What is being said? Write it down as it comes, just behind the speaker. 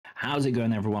How's it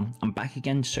going, everyone? I'm back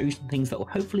again to show you some things that will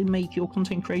hopefully make your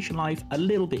content creation life a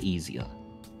little bit easier.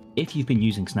 If you've been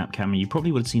using SnapCamera, you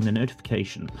probably would have seen the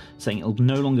notification saying it'll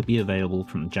no longer be available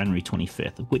from January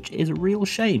 25th, which is a real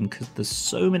shame because there's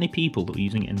so many people that are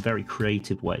using it in very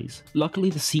creative ways. Luckily,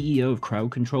 the CEO of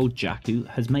crowd control, Jaku,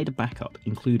 has made a backup,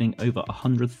 including over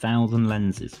 100,000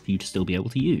 lenses for you to still be able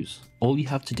to use. All you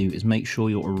have to do is make sure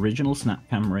your original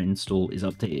SnapCamera install is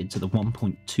updated to the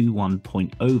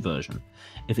 1.21.0 version.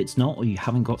 If it's not, or you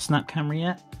haven't got SnapCamera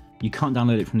yet, you can't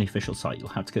download it from the official site. You'll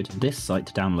have to go to this site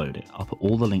to download it. I'll put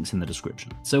all the links in the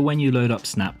description. So when you load up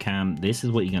SnapCam, this is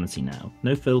what you're going to see now.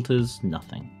 No filters,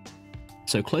 nothing.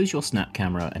 So close your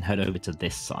SnapCamera and head over to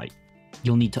this site.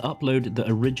 You'll need to upload the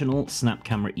original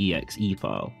SnapCamera exe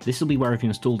file. This will be where if you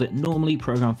installed it, normally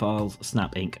Program Files,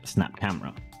 Snap Inc,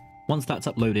 SnapCamera. Once that's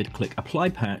uploaded, click Apply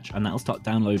Patch and that'll start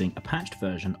downloading a patched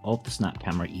version of the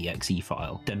SnapCamera exe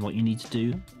file. Then what you need to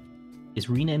do is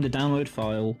rename the download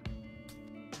file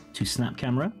to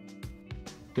SnapCamera,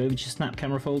 go over to your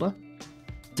SnapCamera folder,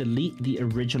 delete the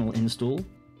original install,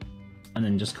 and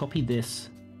then just copy this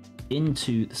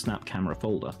into the SnapCamera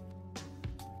folder.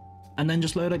 And then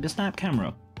just load up the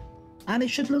SnapCamera. And it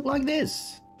should look like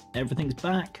this. Everything's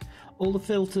back, all the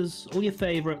filters, all your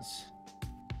favorites,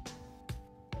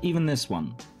 even this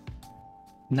one.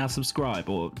 Now subscribe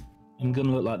or I'm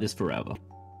gonna look like this forever.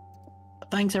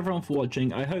 Thanks everyone for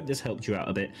watching. I hope this helped you out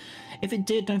a bit. If it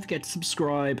did, don't forget to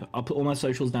subscribe. I'll put all my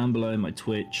socials down below, my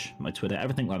Twitch, my Twitter,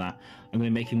 everything like that. I'm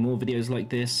going to be making more videos like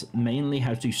this, mainly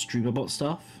how to do streamer bot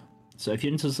stuff. So if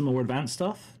you're into some more advanced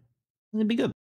stuff, it'd be good.